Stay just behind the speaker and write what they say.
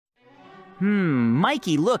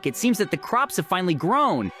Mikey, look, it seems that the crops have finally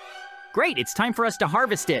grown. Great, it's time for us to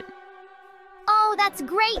harvest it. Oh, that's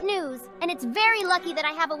great news! And it's very lucky that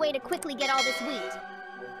I have a way to quickly get all this wheat.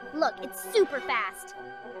 Look, it's super fast.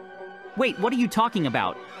 Wait, what are you talking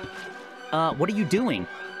about? What are you doing?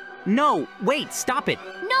 No, wait, stop it.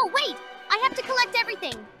 No, wait! I have to collect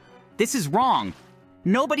everything. This is wrong.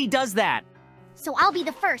 Nobody does that. So I'll be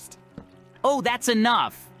the first. Oh, that's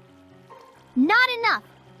enough. Not enough.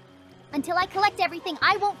 Until I collect everything,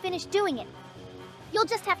 I won't finish doing it. You'll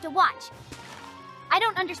just have to watch. I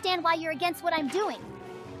don't understand why you're against what I'm doing.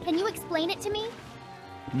 Can you explain it to me?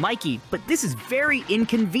 Mikey, but this is very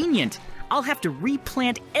inconvenient. I'll have to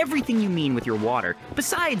replant everything you mean with your water.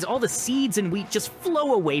 Besides, all the seeds and wheat just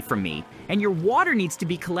flow away from me, and your water needs to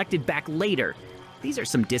be collected back later. These are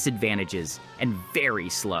some disadvantages, and very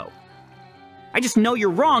slow. I just know you're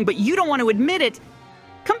wrong, but you don't want to admit it.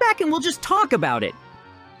 Come back and we'll just talk about it.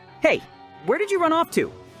 Hey, where did you run off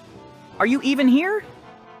to? Are you even here?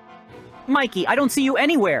 Mikey, I don't see you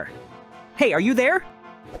anywhere. Hey, are you there?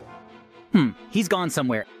 He's gone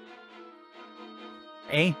somewhere.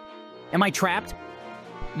 Eh? Am I trapped?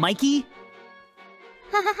 Mikey?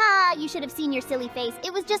 Ha ha ha, you should have seen your silly face.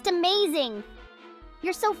 It was just amazing.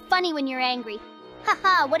 You're so funny when you're angry. Ha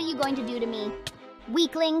ha, what are you going to do to me?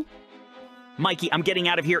 Weakling. Mikey, I'm getting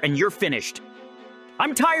out of here and you're finished.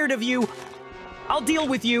 I'm tired of you. I'll deal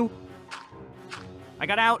with you. I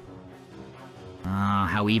got out. Ah,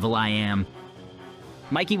 how evil I am.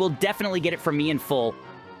 Mikey will definitely get it from me in full.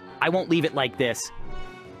 I won't leave it like this.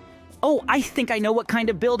 Oh, I think I know what kind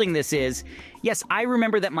of building this is. Yes, I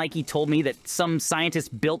remember that Mikey told me that some scientists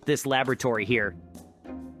built this laboratory here.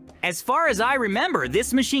 As far as I remember,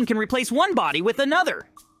 this machine can replace one body with another.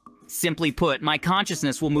 Simply put, my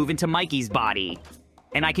consciousness will move into Mikey's body.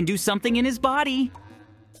 And I can do something in his body.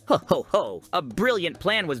 Ho ho ho, a brilliant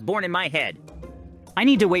plan was born in my head. I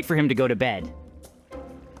need to wait for him to go to bed.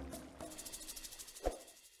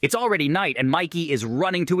 It's already night and Mikey is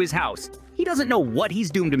running to his house. He doesn't know what he's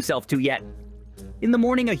doomed himself to yet. In the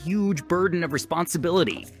morning, a huge burden of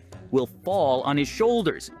responsibility will fall on his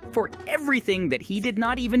shoulders for everything that he did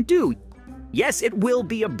not even do. Yes, it will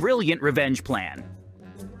be a brilliant revenge plan.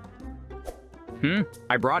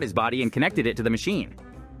 I brought his body and connected it to the machine.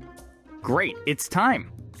 Great, it's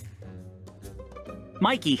time.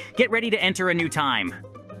 Mikey, get ready to enter a new time.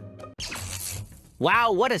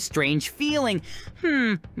 Wow, what a strange feeling.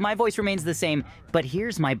 My voice remains the same, but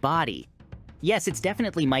here's my body. Yes, it's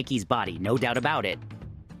definitely Mikey's body, no doubt about it.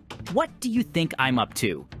 What do you think I'm up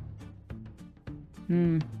to?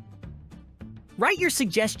 Write your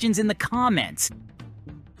suggestions in the comments.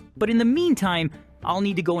 But in the meantime, I'll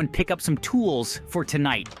need to go and pick up some tools for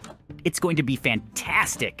tonight. It's going to be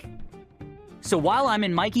fantastic. So while I'm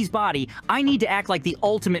in Mikey's body, I need to act like the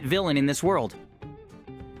ultimate villain in this world.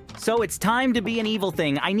 So it's time to be an evil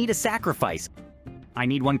thing. I need a sacrifice. I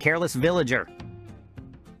need one careless villager.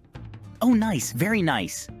 Oh, nice. Very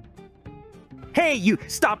nice. Hey, you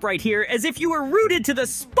stop right here as if you were rooted to the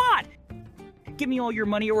spot! Give me all your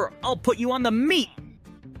money or I'll put you on the meat!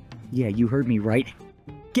 Yeah, you heard me right.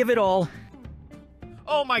 Give it all.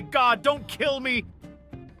 Oh my God, don't kill me!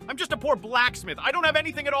 I'm just a poor blacksmith. I don't have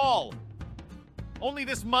anything at all. Only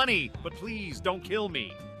this money, but please don't kill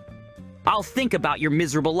me. I'll think about your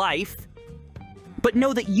miserable life. But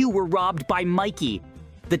know that you were robbed by Mikey,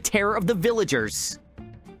 the terror of the villagers.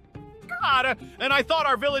 God, and I thought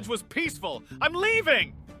our village was peaceful. I'm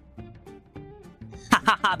leaving! Ha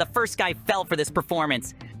ha ha, the first guy fell for this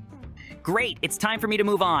performance. Great, it's time for me to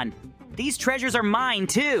move on. These treasures are mine,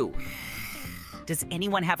 too. Does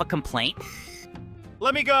anyone have a complaint?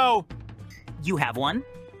 Let me go! You have one?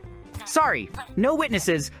 Sorry, no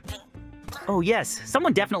witnesses. Oh yes,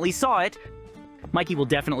 someone definitely saw it. Mikey will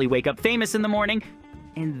definitely wake up famous in the morning,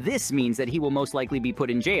 and this means that he will most likely be put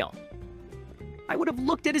in jail. I would have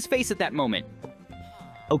looked at his face at that moment.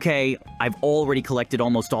 Okay, I've already collected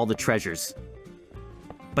almost all the treasures.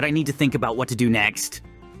 But I need to think about what to do next.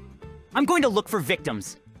 I'm going to look for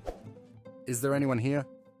victims. Is there anyone here?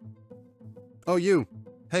 Oh, you.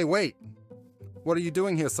 Hey, wait. What are you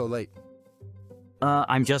doing here so late?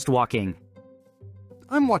 I'm just walking.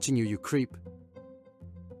 I'm watching you, you creep.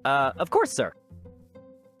 Of course, sir.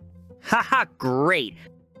 Haha, great.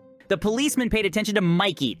 The policeman paid attention to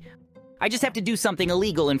Mikey. I just have to do something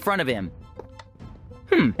illegal in front of him.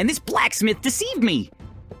 And this blacksmith deceived me.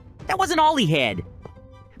 That wasn't all he had.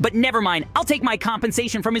 But never mind, I'll take my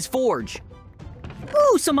compensation from his forge.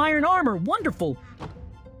 Ooh, some iron armor, wonderful.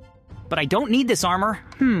 But I don't need this armor.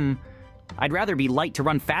 I'd rather be light to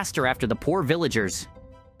run faster after the poor villagers.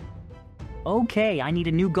 Okay, I need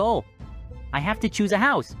a new goal. I have to choose a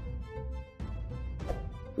house.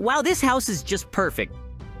 Wow, this house is just perfect.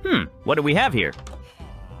 What do we have here?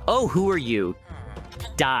 Oh, who are you?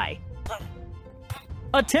 Die.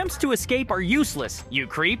 Attempts to escape are useless, you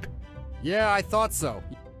creep. Yeah, I thought so.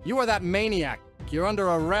 You are that maniac. You're under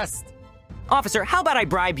arrest. Officer, how about I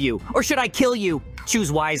bribe you? Or should I kill you?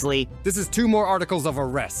 Choose wisely. This is 2 more articles of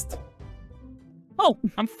arrest. Oh,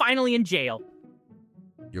 I'm finally in jail.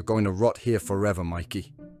 You're going to rot here forever,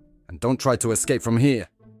 Mikey. And don't try to escape from here.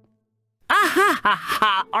 Ah ha ha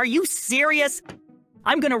ha! Are you serious?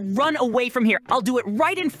 I'm gonna run away from here. I'll do it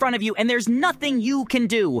right in front of you, and there's nothing you can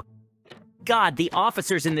do. God, the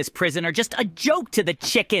officers in this prison are just a joke to the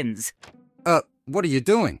chickens. What are you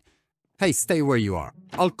doing? Hey, stay where you are.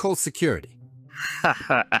 I'll call security. Ha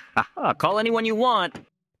ha ha ha! Call anyone you want.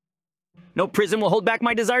 No prison will hold back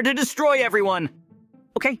my desire to destroy everyone.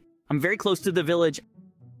 Okay, I'm very close to the village.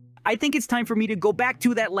 I think it's time for me to go back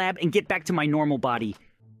to that lab and get back to my normal body.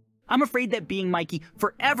 I'm afraid that being Mikey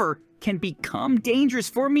forever can become dangerous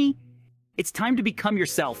for me. It's time to become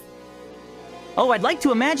yourself. Oh, I'd like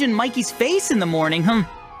to imagine Mikey's face in the morning,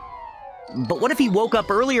 But what if he woke up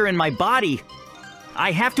earlier in my body?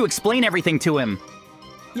 I have to explain everything to him.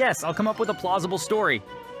 Yes, I'll come up with a plausible story.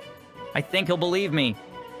 I think he'll believe me.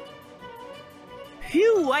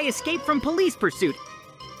 Phew, I escaped from police pursuit.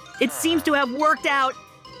 It seems to have worked out.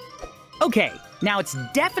 Okay, now it's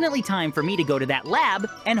definitely time for me to go to that lab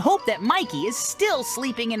and hope that Mikey is still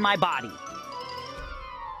sleeping in my body.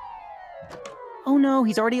 Oh no,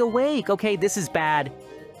 he's already awake. Okay, this is bad.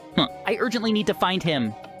 I urgently need to find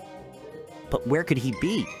him. But where could he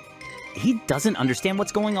be? He doesn't understand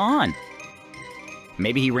what's going on.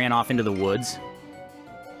 Maybe he ran off into the woods.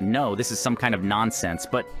 No, this is some kind of nonsense,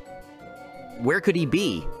 but where could he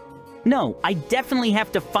be? No, I definitely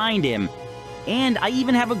have to find him. And I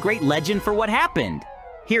even have a great legend for what happened.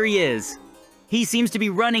 Here he is. He seems to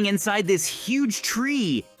be running inside this huge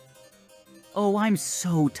tree. Oh, I'm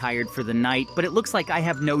so tired for the night, but it looks like I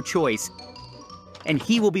have no choice. And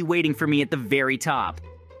he will be waiting for me at the very top.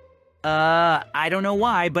 I don't know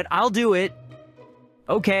why, but I'll do it.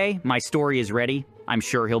 Okay, my story is ready. I'm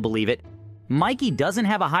sure he'll believe it. Mikey doesn't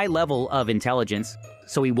have a high level of intelligence,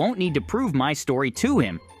 so he won't need to prove my story to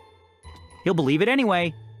him. He'll believe it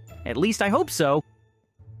anyway. At least I hope so.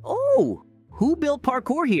 Oh, who built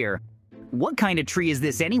parkour here? What kind of tree is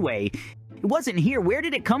this anyway? It wasn't here. Where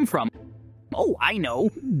did it come from? Oh, I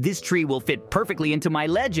know. This tree will fit perfectly into my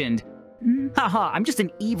legend. Haha, I'm just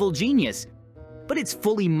an evil genius. But it's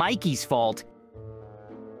fully Mikey's fault.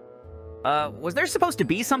 Was there supposed to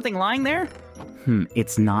be something lying there?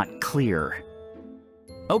 It's not clear.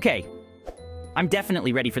 Okay, I'm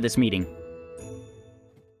definitely ready for this meeting.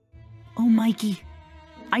 Oh, Mikey.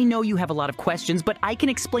 I know you have a lot of questions, but I can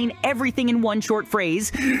explain everything in one short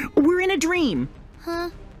phrase. We're in a dream.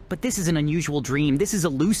 But this is an unusual dream. This is a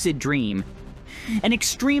lucid dream. An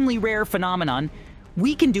extremely rare phenomenon.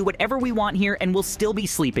 We can do whatever we want here and we'll still be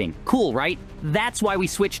sleeping. Cool, right? That's why we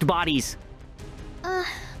switched bodies.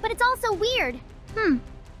 But it's also weird.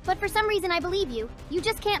 But for some reason I believe you. You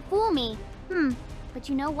just can't fool me. But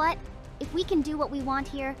you know what? If we can do what we want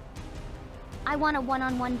here, I want a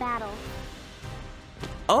one-on-one battle.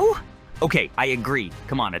 Oh? Okay, I agree.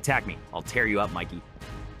 Come on, attack me. I'll tear you up, Mikey.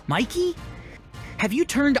 Mikey? Have you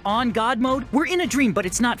turned on God mode? We're in a dream, but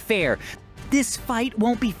it's not fair. This fight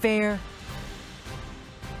won't be fair.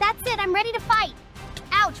 That's it, I'm ready to fight.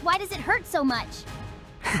 Ouch, why does it hurt so much?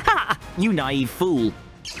 Ha! You naive fool.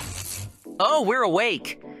 Oh, we're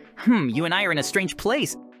awake. You and I are in a strange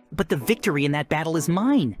place, but the victory in that battle is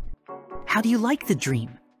mine. How do you like the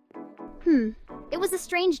dream? It was a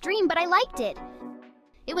strange dream, but I liked it.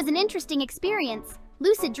 It was an interesting experience.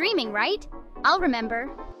 Lucid dreaming, right? I'll remember.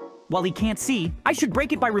 While he can't see, I should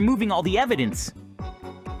break it by removing all the evidence.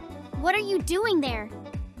 What are you doing there?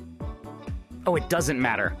 Oh, it doesn't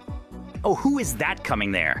matter. Oh, who is that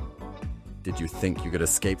coming there? Did you think you could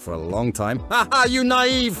escape for a long time? Haha, you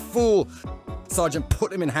naive fool! Sergeant,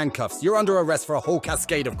 put him in handcuffs. You're under arrest for a whole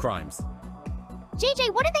cascade of crimes.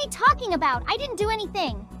 JJ, what are they talking about? I didn't do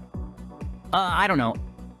anything. I don't know.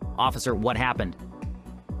 Officer, what happened?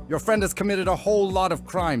 Your friend has committed a whole lot of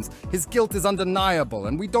crimes. His guilt is undeniable,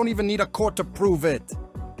 and we don't even need a court to prove it.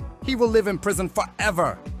 He will live in prison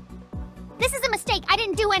forever. This is a mistake. I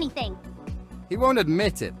didn't do anything. He won't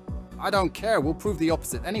admit it. I don't care. We'll prove the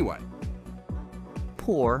opposite anyway.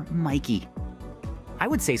 Poor Mikey. I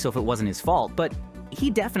would say so if it wasn't his fault, but he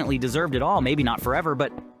definitely deserved it all. Maybe not forever,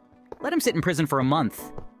 but let him sit in prison for a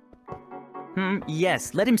month.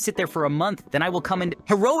 Yes, let him sit there for a month, then I will come and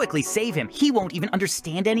heroically save him. He won't even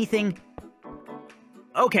understand anything.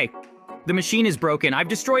 Okay, the machine is broken. I've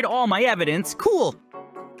destroyed all my evidence. Cool.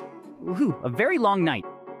 Whew, a very long night.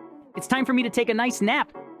 It's time for me to take a nice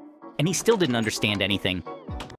nap. And he still didn't understand anything.